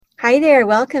Hi there.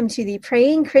 Welcome to the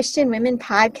Praying Christian Women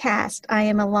podcast. I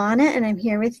am Alana and I'm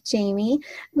here with Jamie.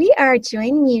 We are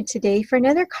joining you today for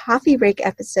another coffee break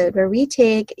episode where we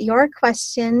take your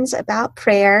questions about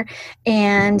prayer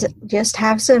and just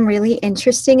have some really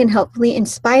interesting and hopefully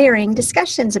inspiring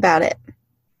discussions about it.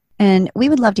 And we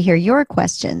would love to hear your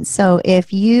questions. So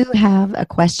if you have a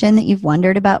question that you've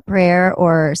wondered about prayer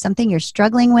or something you're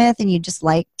struggling with and you'd just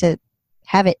like to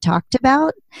have it talked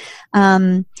about,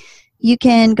 you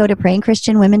can go to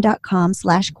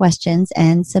prayingchristianwomen.com/questions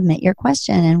and submit your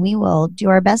question, and we will do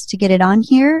our best to get it on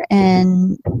here,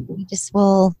 and we just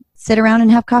will sit around and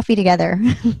have coffee together.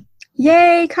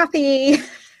 Yay, coffee!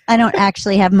 I don't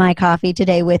actually have my coffee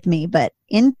today with me, but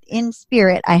in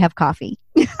spirit, I have coffee.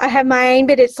 I have mine,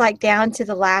 but it's like down to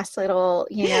the last little,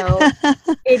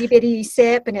 itty bitty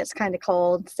sip, and it's kind of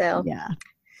cold. So, yeah.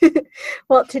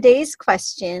 Well, today's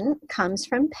question comes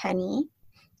from Penny.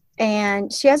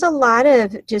 And she has a lot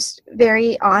of just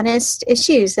very honest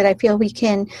issues that I feel we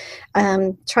can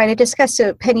try to discuss.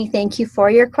 So, Penny, thank you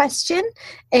for your question.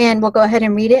 And we'll go ahead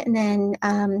and read it and then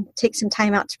take some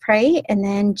time out to pray and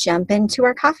then jump into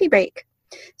our coffee break.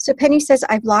 So, Penny says,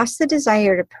 I've lost the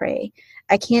desire to pray.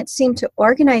 I can't seem to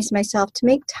organize myself to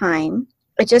make time.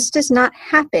 It just does not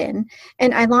happen.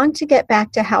 And I long to get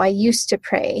back to how I used to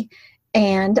pray.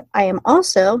 And I am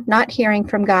also not hearing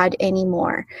from God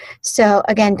anymore. So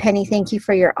again, Penny, thank you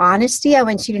for your honesty. I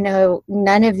want you to know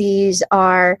none of these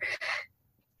are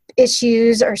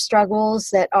issues or struggles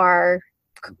that are,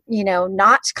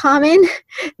 not common.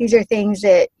 These are things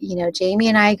that, Jamie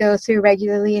and I go through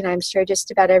regularly, and I'm sure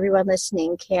just about everyone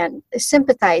listening can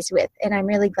sympathize with. And I'm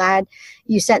really glad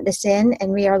you sent this in,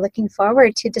 and we are looking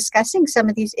forward to discussing some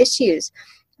of these issues.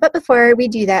 But before we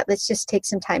do that, let's just take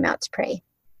some time out to pray.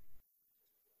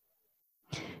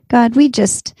 God, we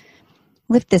just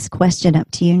lift this question up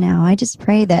to you now. I just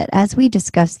pray that as we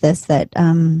discuss this, that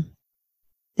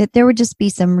there would just be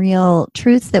some real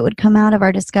truths that would come out of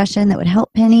our discussion that would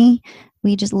help Penny.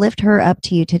 We just lift her up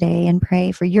to you today and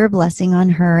pray for your blessing on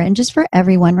her and just for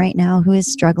everyone right now who is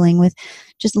struggling with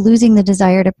just losing the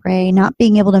desire to pray, not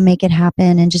being able to make it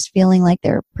happen, and just feeling like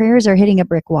their prayers are hitting a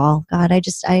brick wall. God, I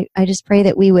just pray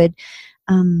that we would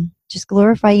just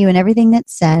glorify you in everything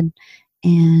that's said.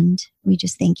 And we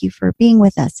just thank you for being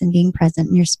with us and being present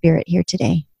in your spirit here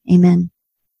today. Amen.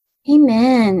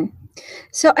 Amen.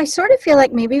 So I sort of feel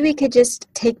like maybe we could just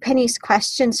take Penny's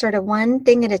question sort of one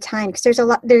thing at a time, because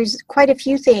there's quite a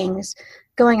few things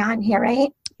going on here,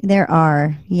 right? There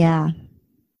are, yeah.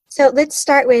 So let's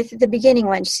start with the beginning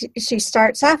one. She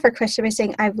starts off her question by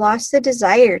saying, I've lost the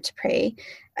desire to pray.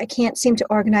 I can't seem to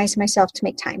organize myself to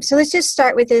make time. So let's just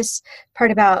start with this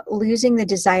part about losing the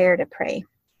desire to pray.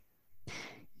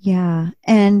 Yeah.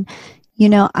 And,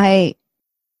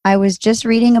 I was just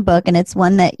reading a book, and it's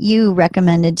one that you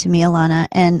recommended to me, Alana.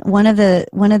 And one of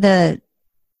the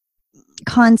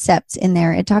concepts in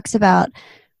there, it talks about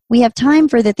we have time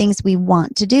for the things we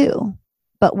want to do.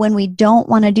 But when we don't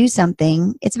want to do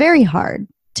something, it's very hard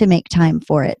to make time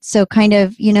for it. So kind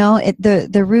of,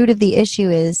 the root of the issue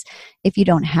is if you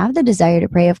don't have the desire to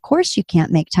pray, of course you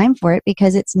can't make time for it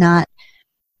because it's not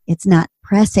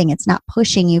pressing, it's not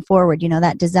pushing you forward,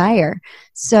 that desire.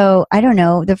 So I don't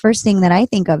know, the first thing that I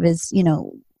think of is,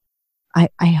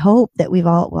 I hope that we've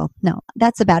all, well, no,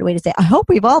 that's a bad way to say it. I hope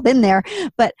we've all been there,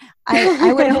 but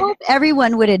I would hope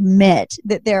everyone would admit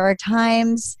that there are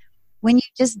times when you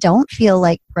just don't feel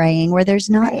like praying, where there's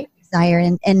not a desire.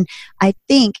 And I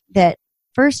think that,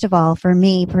 first of all, for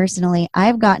me personally,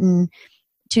 I've gotten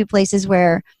to places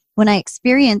where when I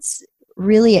experience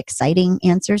really exciting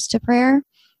answers to prayer,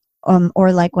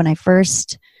 or like when I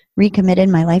first recommitted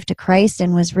my life to Christ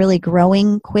and was really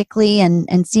growing quickly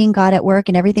and seeing God at work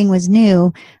and everything was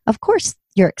new, of course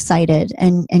you're excited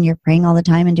and you're praying all the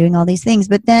time and doing all these things.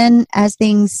 But then as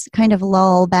things kind of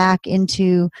lull back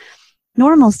into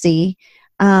normalcy,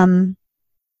 then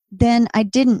I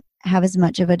didn't have as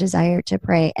much of a desire to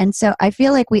pray. And so I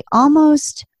feel like we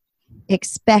almost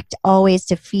expect always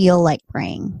to feel like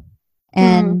praying.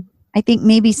 And I think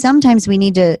maybe sometimes we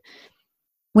need to,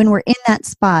 when we're in that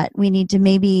spot, we need to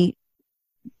maybe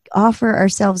offer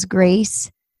ourselves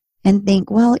grace and think,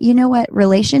 well, you know what?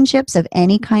 Relationships of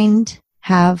any kind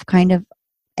have kind of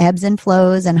ebbs and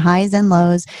flows and highs and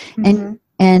lows.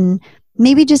 And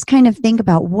maybe just kind of think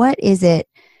about, what is it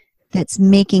that's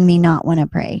making me not want to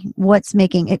pray? What's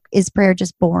making it? Is prayer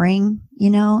just boring?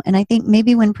 And I think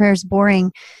maybe when prayer is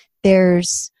boring, there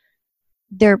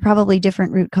are probably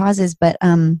different root causes, but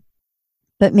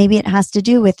maybe it has to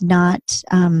do with not,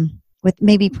 with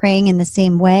maybe praying in the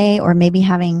same way, or maybe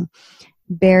having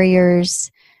barriers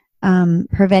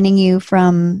preventing you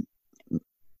from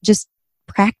just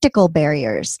practical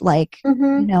barriers, like,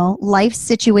 Mm-hmm. life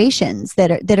situations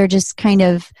that are just kind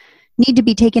of need to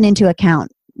be taken into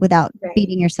account without Right.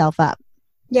 beating yourself up.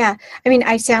 Yeah. I mean,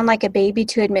 I sound like a baby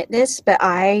to admit this, but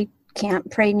I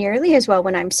can't pray nearly as well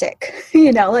when I'm sick.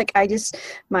 Like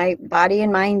my body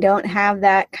and mind don't have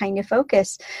that kind of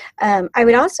focus. I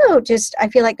would also I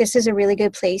feel like this is a really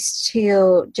good place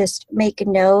to just make a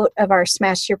note of our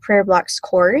Smash Your Prayer Blocks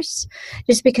course,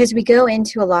 just because we go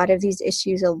into a lot of these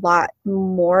issues a lot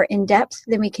more in depth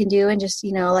than we can do in just,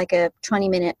 like a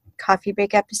 20-minute coffee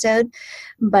break episode.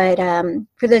 But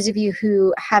for those of you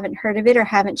who haven't heard of it or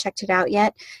haven't checked it out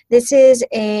yet, this is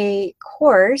a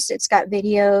course. It's got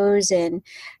videos and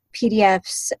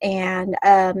PDFs and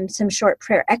some short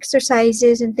prayer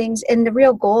exercises and things. And the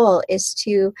real goal is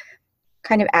to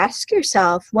kind of ask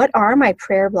yourself, what are my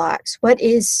prayer blocks? What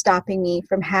is stopping me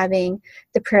from having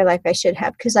the prayer life I should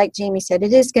have? Because like Jamie said,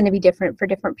 it is going to be different for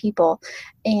different people.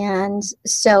 And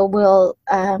so we'll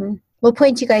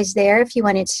point you guys there if you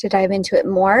wanted to dive into it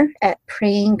more at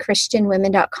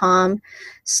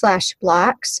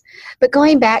prayingchristianwomen.com/blocks. But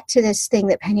going back to this thing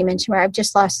that Penny mentioned where I've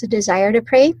just lost the desire to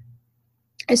pray,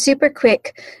 a super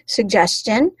quick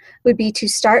suggestion would be to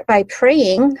start by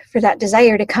praying for that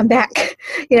desire to come back.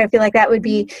 I feel like that would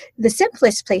be the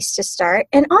simplest place to start.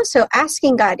 And also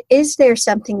asking God, is there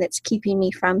something that's keeping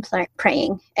me from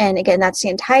praying? And again, that's the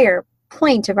entire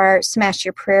point of our Smash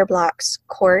Your Prayer Blocks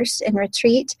course and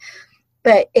retreat.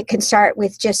 But it can start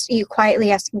with just you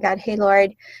quietly asking God, hey,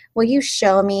 Lord, will you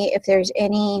show me if there's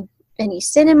any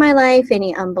sin in my life,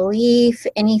 any unbelief,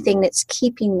 anything that's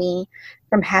keeping me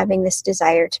from having this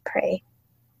desire to pray?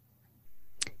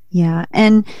 Yeah.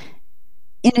 And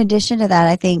in addition to that,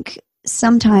 I think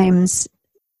sometimes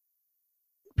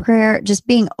prayer, just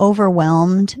being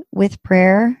overwhelmed with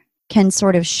prayer, can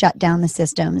sort of shut down the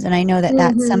systems. And I know that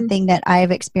that's something that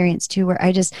I've experienced too, where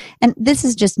and this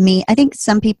is just me. I think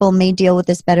some people may deal with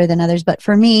this better than others, but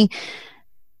for me,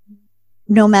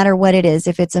 no matter what it is,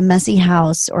 if it's a messy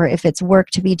house or if it's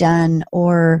work to be done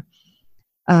or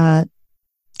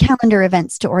calendar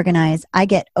events to organize, I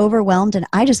get overwhelmed and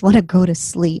I just want to go to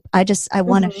sleep. I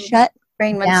want to shut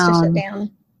Brain wants to shut down.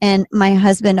 And my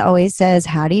husband always says,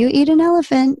 how do you eat an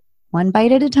elephant? One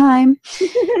bite at a time.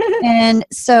 And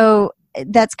so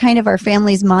that's kind of our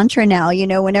family's mantra now.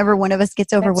 Whenever one of us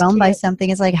gets overwhelmed by something,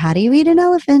 it's like, how do you eat an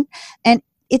elephant? And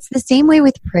it's the same way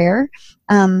with prayer,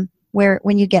 where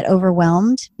when you get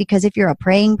overwhelmed, because if you're a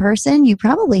praying person, you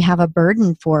probably have a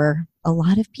burden for a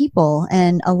lot of people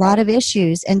and a lot of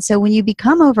issues. And so when you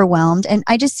become overwhelmed, and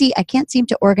I can't seem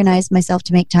to organize myself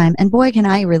to make time. And boy, can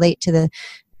I relate to the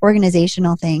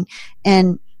organizational thing.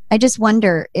 And I just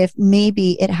wonder if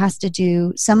maybe it has to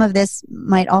do, some of this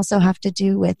might also have to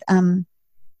do with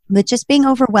just being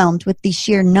overwhelmed with the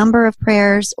sheer number of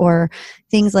prayers or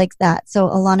things like that. So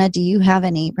Alana, do you have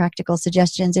any practical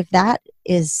suggestions if that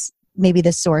is maybe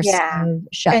the source of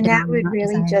shutdown? And that would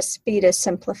really just be to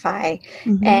simplify.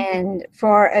 And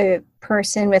for a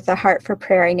person with a heart for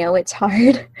prayer, I know it's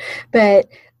hard, but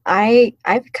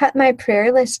I've cut my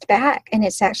prayer list back, and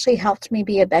it's actually helped me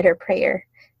be a better prayer,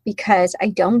 because I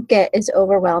don't get as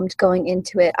overwhelmed going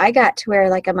into it. I got to where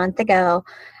like a month ago,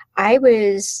 I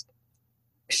was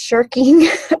shirking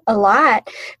a lot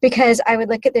because I would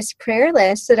look at this prayer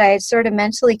list that I had sort of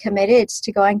mentally committed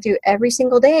to going through every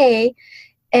single day.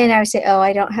 And I would say, oh,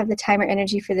 I don't have the time or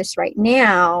energy for this right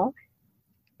now.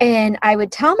 And I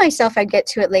would tell myself I'd get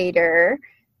to it later,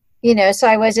 so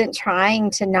I wasn't trying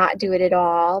to not do it at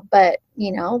all. But,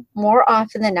 more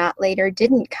often than not, later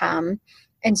didn't come.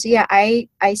 And so, I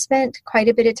spent quite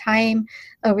a bit of time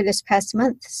over this past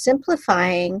month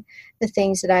simplifying the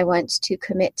things that I want to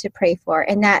commit to pray for,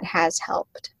 and that has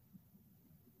helped.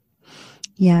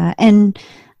 Yeah, and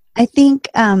I think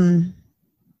another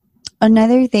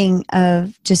thing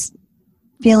of just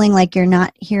feeling like you're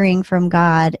not hearing from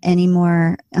God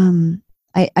anymore,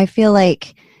 I feel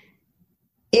like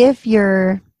if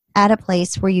you're at a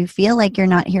place where you feel like you're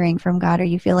not hearing from God or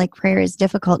you feel like prayer is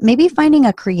difficult, maybe finding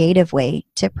a creative way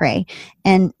to pray,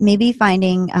 and maybe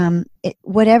finding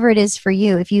whatever it is for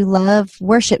you. If you love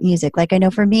worship music, like I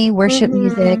know for me, worship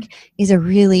music is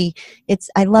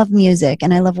I love music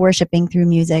and I love worshiping through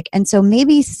music. And so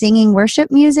maybe singing worship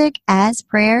music as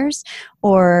prayers,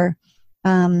 or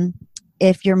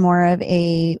if you're more of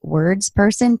a words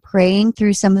person, praying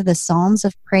through some of the Psalms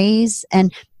of praise,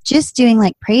 and just doing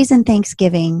like praise and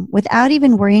thanksgiving without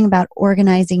even worrying about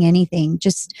organizing anything.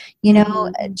 Just,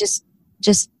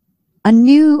 just a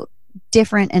new,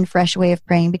 different and fresh way of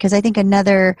praying. Because I think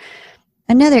another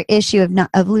issue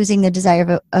of losing the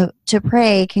desire to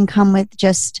pray can come with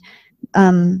just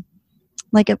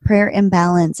like a prayer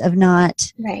imbalance of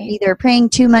not Right. either praying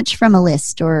too much from a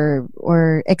list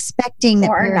or expecting that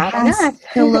Or prayer not has enough.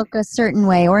 to look a certain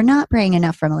way, or not praying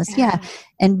enough from a list. Yeah.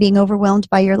 And being overwhelmed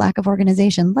by your lack of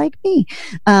organization, like me.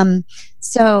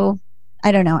 So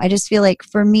I don't know. I just feel like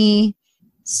for me,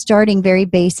 starting very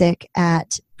basic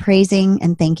at praising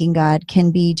and thanking God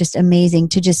can be just amazing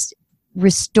to just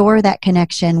restore that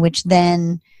connection, which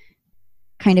then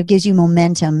kind of gives you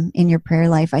momentum in your prayer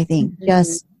life. I think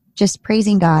just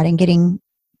praising God and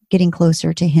getting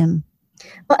closer to Him.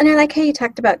 Well, and I like how you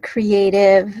talked about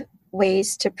creative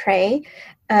ways to pray.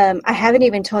 I haven't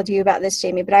even told you about this,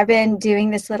 Jamie, but I've been doing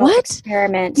this little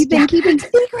experiment. You've been keeping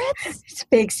secrets? It's a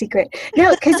big secret.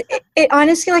 No, because it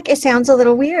honestly, like, it sounds a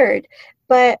little weird.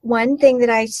 But one thing that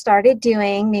I started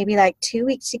doing maybe like 2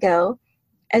 weeks ago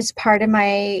as part of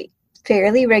my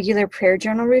fairly regular prayer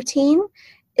journal routine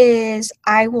is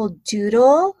I will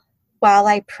doodle while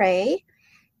I pray.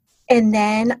 And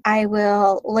then I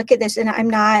will look at this, and I'm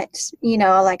not,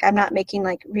 I'm not making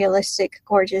like realistic,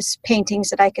 gorgeous paintings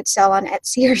that I could sell on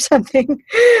Etsy or something.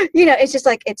 It's just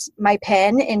like, it's my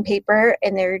pen and paper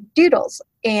and they're doodles.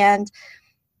 And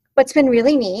what's been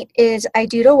really neat is I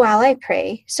doodle while I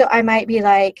pray. So I might be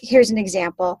like, here's an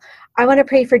example. I want to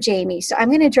pray for Jamie. So I'm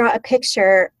going to draw a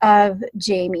picture of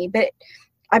Jamie, but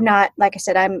I'm not, like I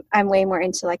said, I'm way more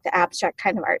into like the abstract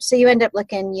kind of art. So you end up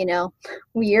looking,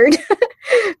 weird.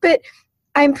 But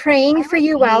I'm praying for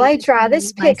you while I draw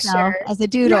this picture. As a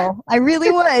doodle. I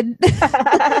really would.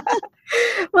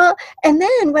 Well, and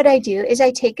then what I do is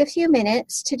I take a few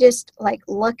minutes to just like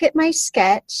look at my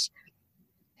sketch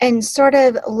and sort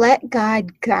of let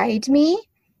God guide me.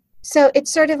 So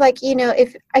it's sort of like,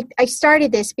 if I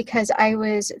started this because I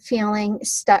was feeling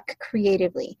stuck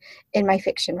creatively in my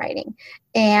fiction writing.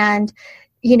 And,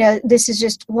 this is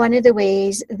just one of the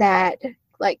ways that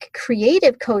like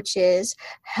creative coaches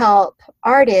help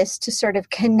artists to sort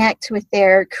of connect with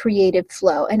their creative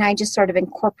flow. And I just sort of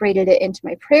incorporated it into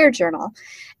my prayer journal.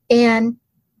 And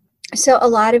so a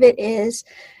lot of it is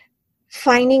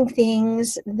finding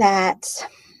things that,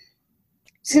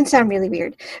 it's going to sound really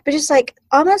weird, but just like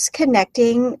almost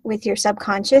connecting with your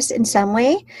subconscious in some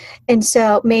way. And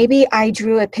so maybe I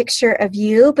drew a picture of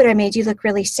you, but I made you look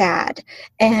really sad.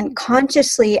 And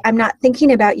consciously, I'm not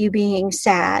thinking about you being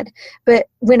sad. But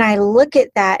when I look at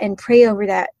that and pray over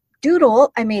that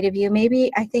doodle I made of you,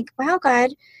 maybe I think, wow, God,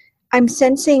 I'm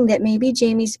sensing that maybe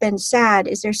Jamie's been sad.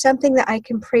 Is there something that I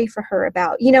can pray for her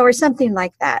about, or something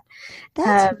like that?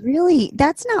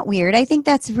 That's not weird. I think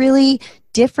that's really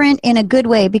different in a good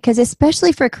way, because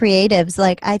especially for creatives,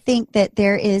 like I think that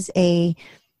there is that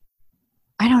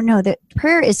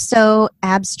prayer is so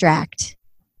abstract,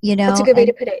 That's a good way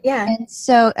to put it. Yeah. And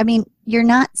so, I mean, you're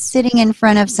not sitting in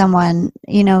front of someone,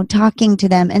 talking to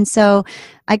them. And so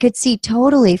I could see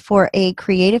totally for a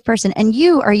creative person, and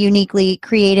you are uniquely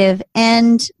creative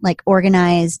and like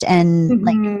organized and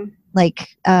like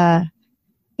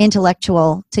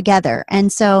intellectual together.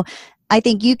 And so I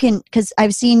think you can, because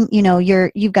I've seen,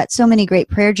 you've got so many great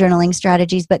prayer journaling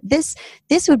strategies, but this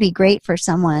would be great for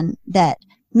someone that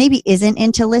maybe isn't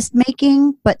into list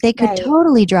making, but they could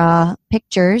totally draw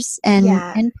pictures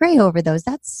and pray over those.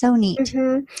 That's so neat.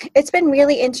 It's been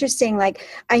really interesting. Like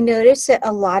I noticed that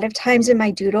a lot of times in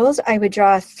my doodles, I would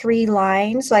draw 3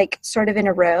 lines, like sort of in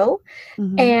a row.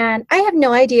 And I have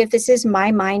no idea if this is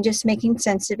my mind just making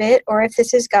sense of it, or if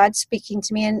this is God speaking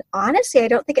to me. And honestly, I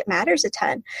don't think it matters a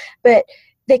ton, but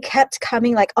they kept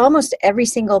coming. Like almost every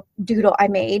single doodle I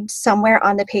made, somewhere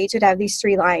on the page would have these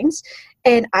 3 lines.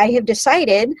 And I have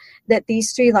decided that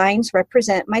these 3 lines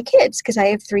represent my kids, because I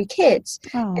have 3 kids.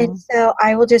 Oh. And so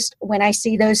I will just, when I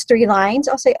see those 3 lines,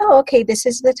 I'll say, oh, okay, this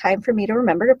is the time for me to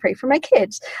remember to pray for my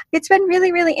kids. It's been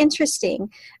really, really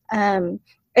interesting. And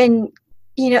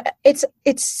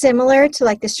it's similar to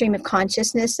like the stream of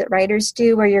consciousness that writers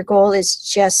do, where your goal is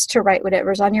just to write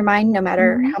whatever's on your mind, no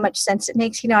matter how much sense it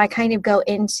makes. I kind of go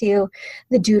into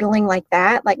the doodling like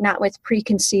that, like not with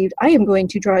preconceived, I am going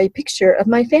to draw a picture of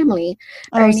my family.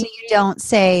 Oh, so you don't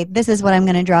say, this is what I'm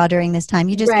going to draw during this time.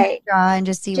 You just draw and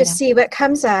just see what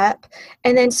comes up.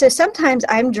 And then, so sometimes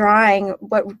I'm drawing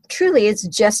what truly is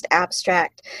just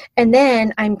abstract. And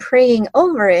then I'm praying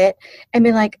over it and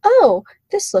be like, oh,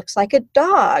 this looks like a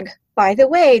dog. By the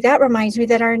way, that reminds me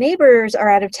that our neighbors are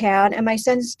out of town and my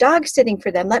son's dog's sitting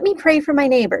for them. Let me pray for my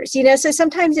neighbors. So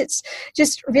sometimes it's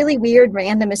just really weird,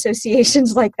 random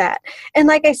associations like that. And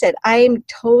like I said, I'm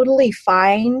totally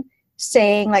fine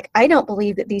saying, like, I don't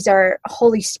believe that these are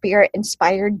Holy Spirit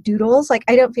inspired doodles. Like,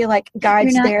 I don't feel like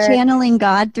God's You're not there. Channeling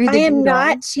God through the I am doodle.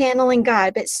 not channeling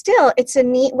God, but still, it's a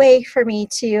neat way for me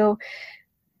to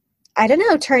I don't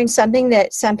know, turn something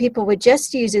that some people would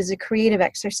just use as a creative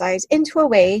exercise into a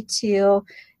way to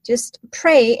just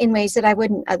pray in ways that I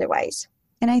wouldn't otherwise.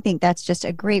 And I think that's just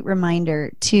a great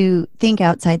reminder to think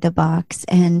outside the box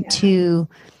and to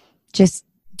just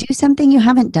do something you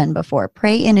haven't done before.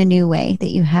 Pray in a new way that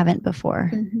you haven't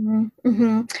before. Mm-hmm.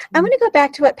 Mm-hmm. I'm going to go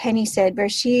back to what Penny said, where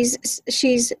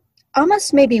she's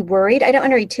almost maybe worried. I don't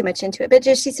want to read too much into it, but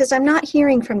just she says, I'm not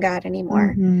hearing from God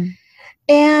anymore. Mm-hmm.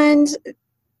 And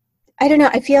I don't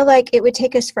know, I feel like it would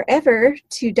take us forever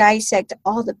to dissect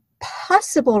all the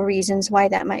possible reasons why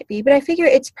that might be, but I figure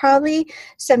it's probably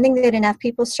something that enough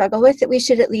people struggle with that we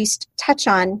should at least touch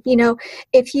on. You know,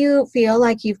 if you feel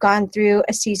like you've gone through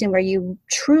a season where you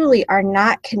truly are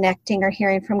not connecting or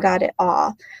hearing from God at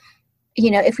all, you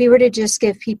know, if we were to just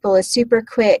give people a super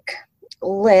quick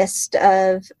list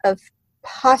of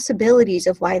possibilities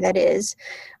of why that is,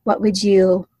 what would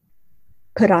you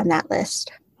put on that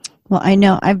list? Well, I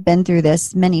know I've been through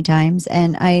this many times,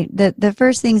 and the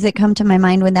first things that come to my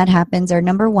mind when that happens are,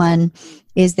 number one,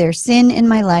 is there sin in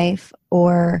my life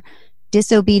or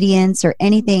disobedience or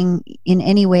anything in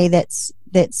any way that's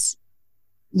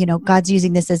you know, God's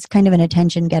using this as kind of an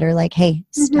attention getter, like, hey,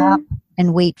 stop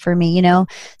and wait for me, you know.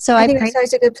 So I think that's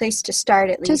always a good place to start,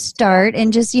 at least. To start,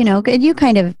 and just, you know, you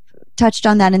kind of touched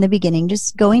on that in the beginning,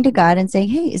 just going to God and saying,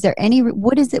 hey, is there any,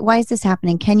 what is it, why is this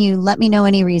happening? Can you let me know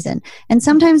any reason? And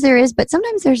sometimes there is, but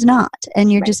sometimes there's not.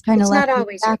 And you're just kind of left in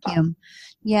a vacuum.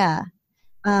 Yeah.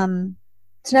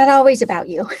 It's not always about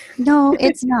you. No,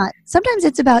 it's not. Sometimes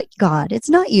it's about God. It's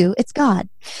not you, it's God.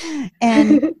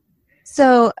 And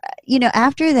so, you know,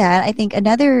 after that, I think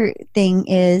another thing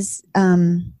is,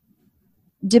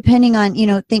 depending on, you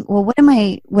know, think, well, what am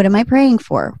I praying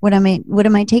for? What am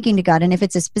I taking to God? And if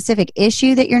it's a specific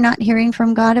issue that you're not hearing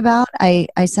from God about, I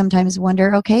sometimes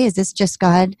wonder, okay, is this just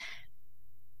God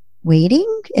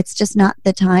waiting? It's just not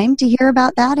the time to hear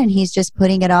about that, and he's just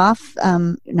putting it off,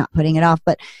 not putting it off,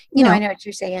 but you know, I know what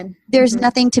you're saying. There's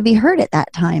nothing to be heard at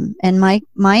that time. And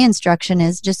my instruction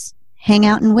is just hang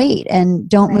out and wait and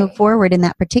don't move forward in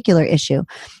that particular issue.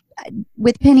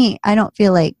 With Penny, I don't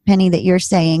feel like, Penny, that you're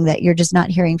saying that you're just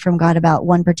not hearing from God about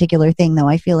one particular thing, though.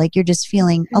 I feel like you're just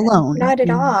feeling alone. Not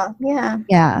at all. Yeah.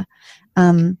 Yeah.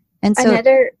 And so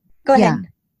go ahead.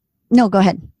 No, go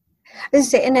ahead. I was going to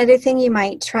say, another thing you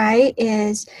might try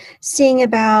is seeing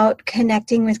about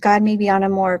connecting with God maybe on a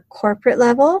more corporate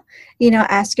level. You know,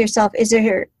 ask yourself,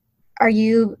 are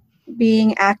you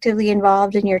being actively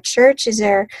involved in your church? Is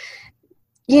there,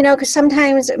 you know, because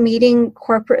sometimes meeting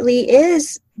corporately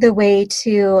is the way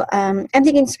to, I'm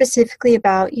thinking specifically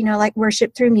about, you know, like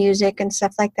worship through music and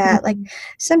stuff like that. Like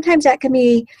sometimes that can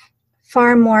be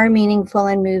far more meaningful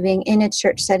and moving in a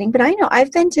church setting. But I know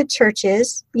I've been to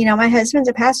churches, you know, my husband's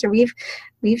a pastor.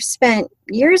 We've spent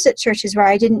years at churches where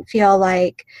I didn't feel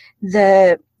like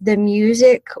the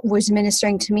music was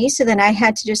ministering to me. So then I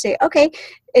had to just say, okay,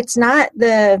 it's not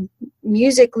the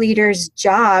music leader's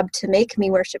job to make me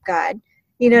worship God.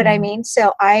 You know what I mean?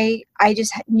 So I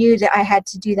just knew that I had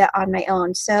to do that on my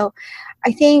own. So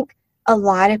I think a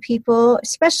lot of people,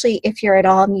 especially if you're at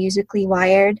all musically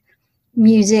wired,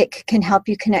 music can help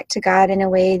you connect to God in a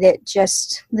way that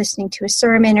just listening to a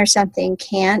sermon or something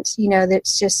can't. You know,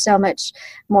 that's just so much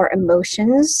more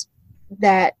emotions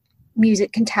that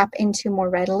music can tap into more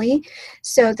readily.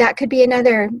 So that could be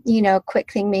another, you know,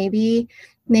 quick thing.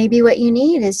 Maybe what you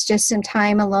need is just some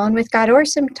time alone with God or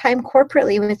some time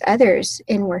corporately with others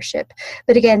in worship.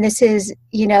 But again, this is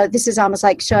almost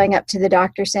like showing up to the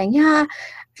doctor saying, yeah,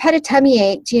 I've had a tummy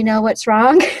ache. Do you know what's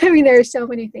wrong? I mean, there are so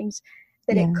many things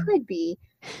that it could be.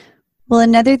 Well,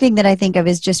 another thing that I think of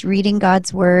is just reading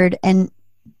God's word and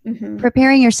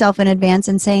preparing yourself in advance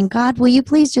and saying, God, will you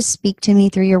please just speak to me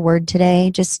through your word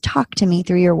today? Just talk to me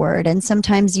through your word. And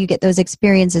sometimes you get those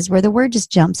experiences where the word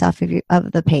just jumps off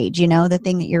of the page, you know, the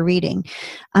thing that you're reading,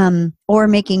 or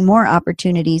making more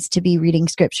opportunities to be reading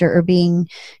scripture or being,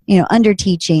 you know, under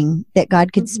teaching that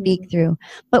God could speak through.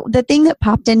 But the thing that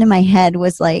popped into my head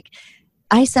was like,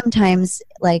 I sometimes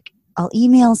like, I'll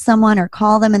email someone or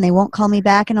call them and they won't call me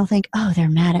back, and I'll think, oh, they're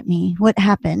mad at me. What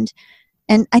happened?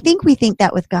 And I think we think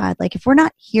that with God. Like if we're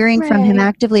not hearing from him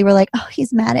actively, we're like, oh,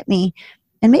 he's mad at me.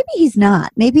 And maybe he's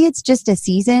not. Maybe it's just a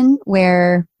season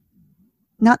where,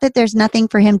 not that there's nothing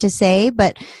for him to say,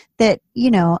 but that,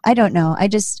 you know, I don't know. I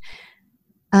just,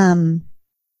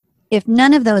 if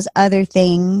none of those other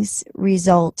things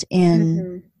result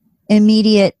in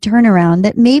immediate turnaround,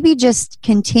 that maybe just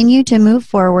continue to move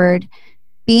forward,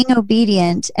 being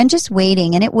obedient and just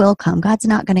waiting, and it will come. God's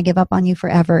not going to give up on you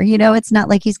forever. You know, it's not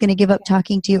like he's going to give up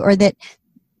talking to you, or that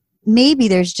maybe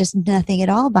there's just nothing at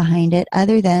all behind it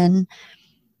other than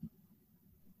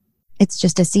it's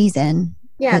just a season.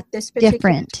 Yeah, this particular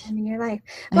different time in your life.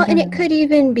 Well, and it could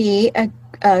even be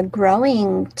a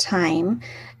growing time.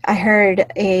 I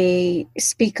heard a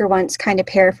speaker once kind of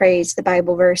paraphrase the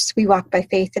Bible verse, we walk by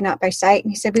faith and not by sight.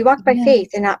 And he said, we walk by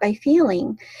faith and not by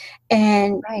feeling.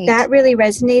 And that really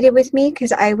resonated with me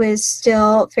because I was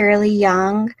still fairly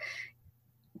young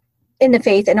in the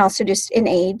faith and also just in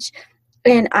age.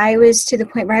 And I was to the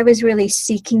point where I was really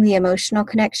seeking the emotional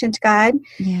connection to God,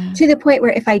 to the point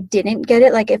where if I didn't get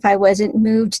it, like if I wasn't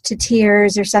moved to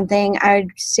tears or something, I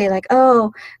would say like,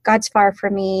 oh, God's far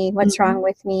from me. What's wrong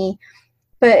with me?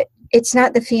 But it's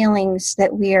not the feelings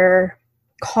that we're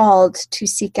called to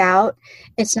seek out.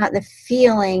 It's not the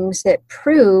feelings that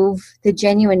prove the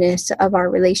genuineness of our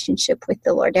relationship with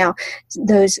the Lord. Now,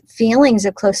 those feelings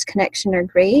of close connection are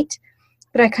great,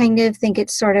 but I kind of think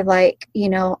it's sort of like,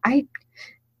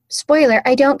 spoiler,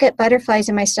 I don't get butterflies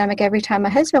in my stomach every time my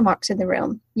husband walks in the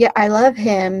room. Yet I love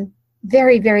him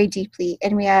very, very deeply.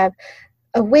 And we have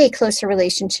a way closer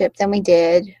relationship than we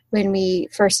did when we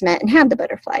first met and had the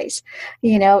butterflies.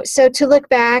 So to look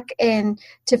back and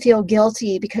to feel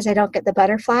guilty because I don't get the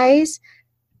butterflies,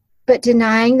 but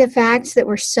denying the fact that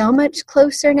we're so much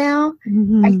closer now,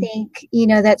 I think,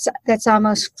 that's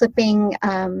almost flipping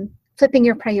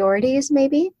your priorities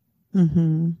maybe.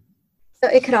 So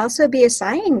it could also be a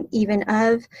sign even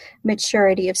of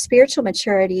maturity, of spiritual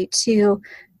maturity, to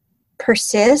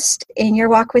persist in your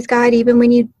walk with God even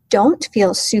when you don't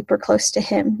feel super close to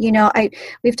Him.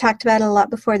 We've talked about it a lot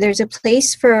before. There's a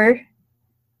place for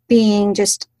being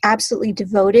just absolutely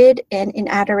devoted and in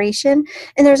adoration,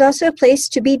 and there's also a place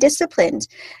to be disciplined.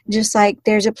 Just like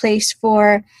there's a place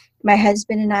for my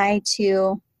husband and I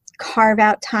to carve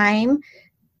out time,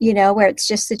 where it's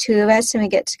just the two of us and we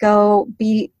get to go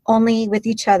be only with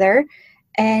each other.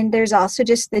 And there's also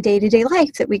just the day-to-day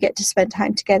life that we get to spend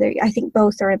time together. I think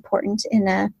both are important in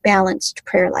a balanced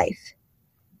prayer life.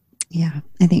 Yeah,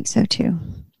 I think so too.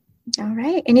 All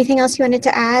right. Anything else you wanted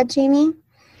to add, Jamie?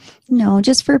 No,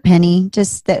 just for Penny,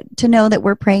 just to know that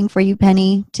we're praying for you,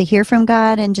 Penny, to hear from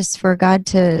God and just for God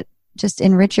to just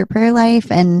enrich your prayer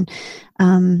life and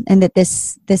that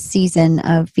this season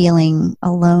of feeling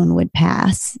alone would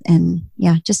pass. And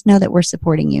just know that we're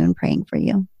supporting you and praying for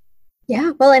you.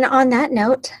 Yeah. Well, and on that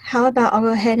note, how about I'll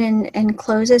go ahead and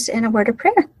close us in a word of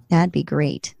prayer? That'd be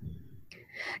great.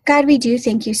 God, we do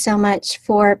thank you so much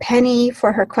for Penny,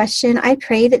 for her question. I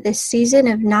pray that this season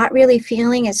of not really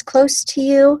feeling as close to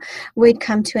you would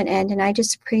come to an end. And I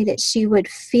just pray that she would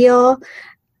feel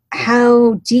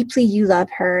how deeply you love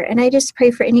her. And I just pray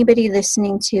for anybody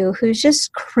listening to who's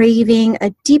just craving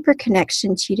a deeper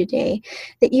connection to you today,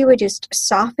 that you would just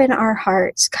soften our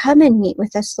hearts. Come and meet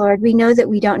with us, Lord. We know that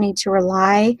we don't need to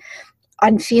rely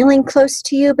on feeling close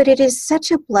to you, but it is such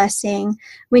a blessing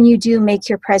when you do make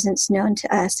your presence known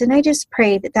to us. And I just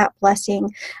pray that that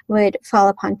blessing would fall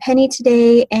upon Penny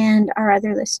today and our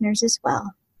other listeners as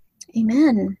well.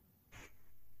 Amen.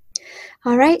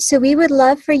 All right, so we would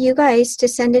love for you guys to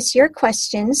send us your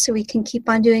questions so we can keep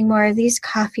on doing more of these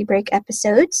coffee break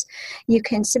episodes. You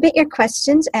can submit your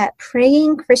questions at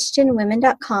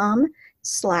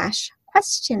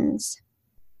prayingchristianwomen.com/questions.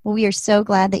 Well, we are so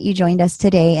glad that you joined us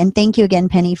today. And thank you again,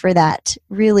 Penny, for that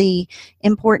really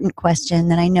important question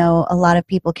that I know a lot of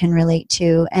people can relate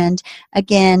to. And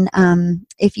again,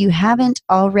 if you haven't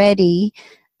already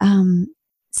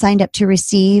signed up to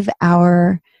receive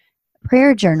our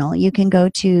prayer journal, you can go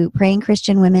to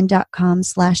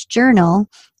prayingchristianwomen.com/journal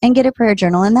and get a prayer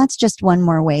journal. And that's just one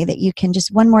more way that you can,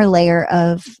 just one more layer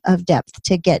of depth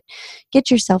to get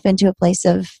yourself into a place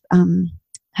of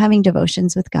having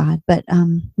devotions with God. But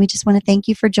we just want to thank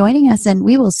you for joining us, and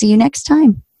we will see you next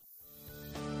time.